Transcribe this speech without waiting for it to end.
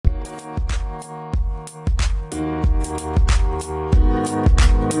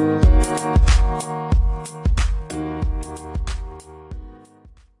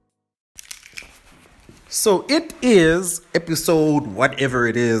So it is episode whatever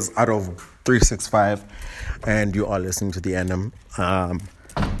it is out of 365, and you are listening to the Anim.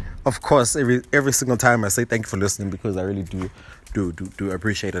 Of course, every single time I say thank you for listening because I really do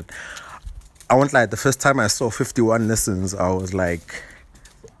appreciate it. I won't lie, the first time I saw 51 listens, I was like,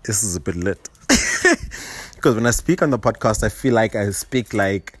 this is a bit lit. Because when I speak on the podcast, I feel like I speak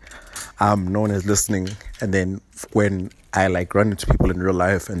like no one is listening. And then when I like run into people in real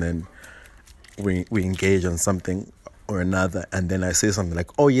life and then we engage on something or another, and then I say something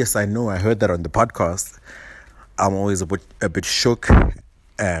like, oh yes, I know, I heard that on the podcast, I'm always a bit shook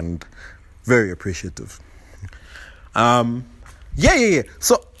and very appreciative. Yeah.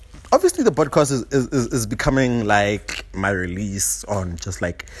 So obviously the podcast is becoming like my release on just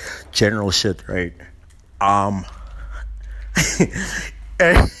like general shit, right? And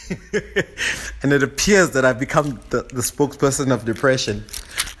it appears that I've become the spokesperson of depression,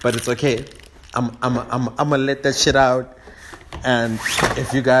 but it's okay. I'm gonna let that shit out, and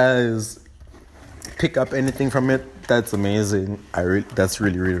if you guys pick up anything from it, that's amazing. That's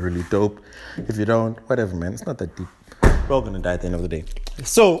really dope. If you don't, whatever, man. It's not that deep. We're all gonna die at the end of the day.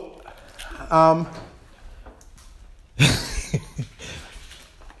 So,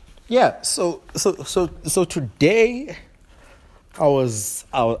 yeah. So today, I was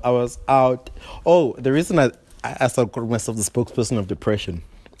out. Oh, the reason I started calling myself the spokesperson of depression.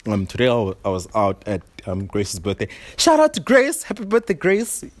 Today I was out at Grace's birthday. Shout out to Grace! Happy birthday,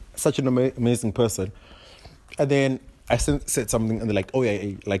 Grace! Such an amazing person. And then I said something, and they're like, "Oh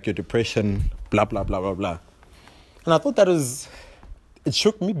yeah, like your depression, blah blah blah blah blah." And I thought it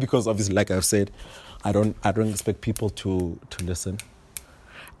shook me because obviously, like I've said, I don't expect people to listen.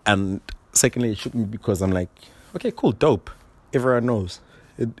 And secondly, it shook me because I'm like, okay, cool, dope. Everyone knows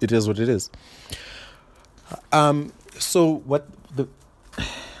it is what it is.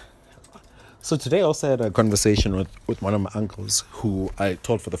 So today I also had a conversation with one of my uncles who I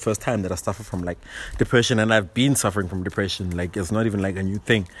told for the first time that I suffer from like depression, and I've been suffering from depression. Like it's not even like a new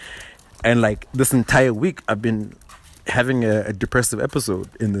thing. And like this entire week I've been having a depressive episode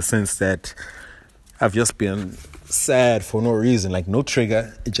in the sense that I've just been sad for no reason, like no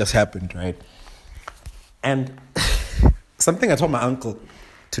trigger. It just happened, right? And something I told my uncle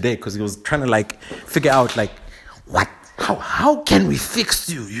today, because he was trying to like figure out like how can we fix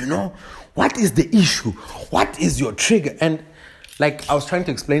you, you know? What is the issue? What is your trigger? And like I was trying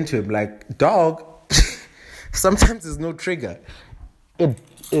to explain to him, like, dog, sometimes there's no trigger.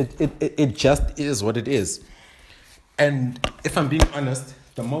 It just is what it is. And if I'm being honest,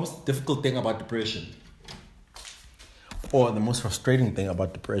 the most difficult thing about depression, or the most frustrating thing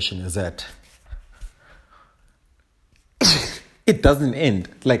about depression, is that it doesn't end.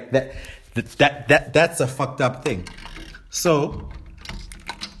 Like that's a fucked up thing. So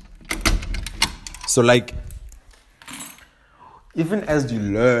like, even as you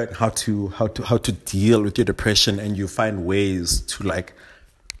learn how to deal with your depression, and you find ways to like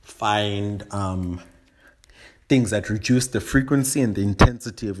find things that reduce the frequency and the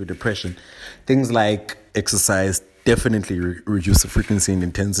intensity of your depression, things like exercise definitely reduce the frequency and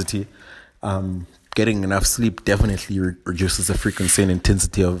intensity. Getting enough sleep definitely reduces the frequency and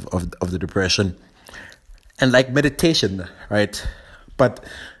intensity of the depression. And like meditation, right? But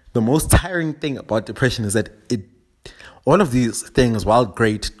the most tiring thing about depression is that all of these things, while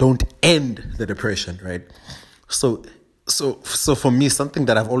great, don't end the depression, right? So for me, something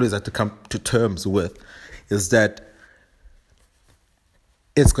that I've always had to come to terms with is that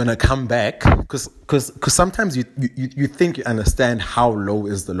it's gonna come back, because sometimes you think you understand how low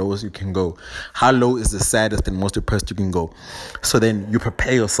is the lowest you can go, how low is the saddest and most depressed you can go. So then you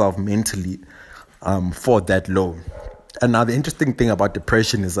prepare yourself mentally for that low. And now the interesting thing about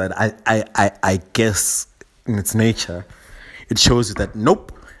depression is that I guess in its nature, it shows you that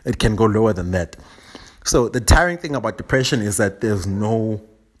nope, it can go lower than that. So the tiring thing about depression is that there's no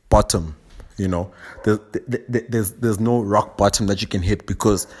bottom, you know. There's no rock bottom that you can hit,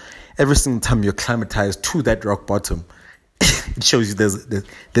 because every single time you acclimatize to that rock bottom, it shows you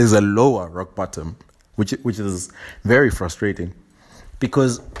there's a lower rock bottom, which is very frustrating,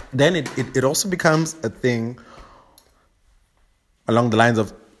 because then it also becomes a thing along the lines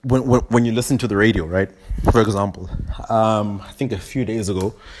of when you listen to the radio, right? For example, I think a few days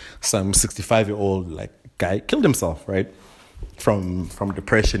ago, some 65-year-old like guy killed himself, right? From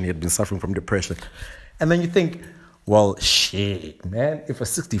depression. He had been suffering from depression. And then you think, well, shit, man, if a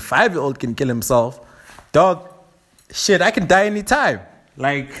 65-year-old can kill himself, dog, shit, I can die anytime.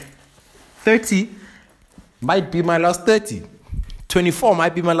 Like 30 might be my last 30. 24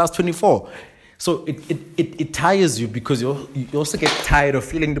 might be my last 24. So it tires you because you also get tired of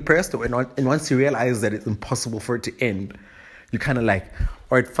feeling depressed. And once you realize that it's impossible for it to end, you kind of like,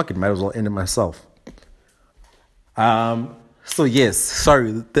 all right, fuck it, might as well end it myself. So yes,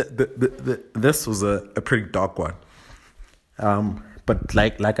 sorry, this was a pretty dark one. But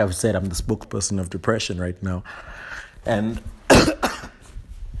like I've said, I'm the spokesperson of depression right now. And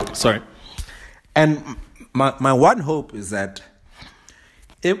sorry. And my one hope is that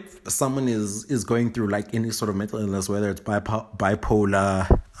if someone is going through like any sort of mental illness, whether it's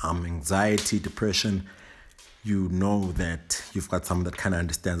bipolar, anxiety, depression, you know that you've got someone that kind of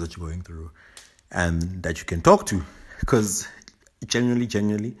understands what you're going through and that you can talk to. Because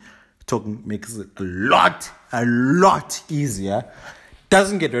genuinely, talking makes it a lot easier.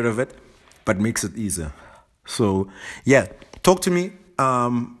 Doesn't get rid of it, but makes it easier. So, yeah, talk to me.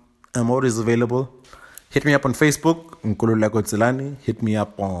 I'm always available. Hit me up on Facebook, Nkululeko Tselani. Hit me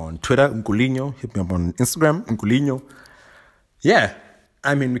up on Twitter, Nkulinho. Hit me up on Instagram, Nkulinho. Yeah,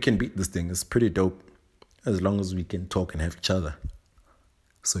 I mean, we can beat this thing. It's pretty dope as long as we can talk and have each other.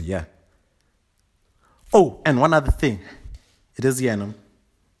 So, yeah. Oh, and one other thing. It is Yanam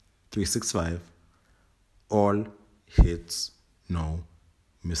 365. All hits, no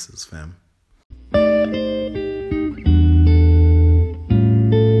misses, fam.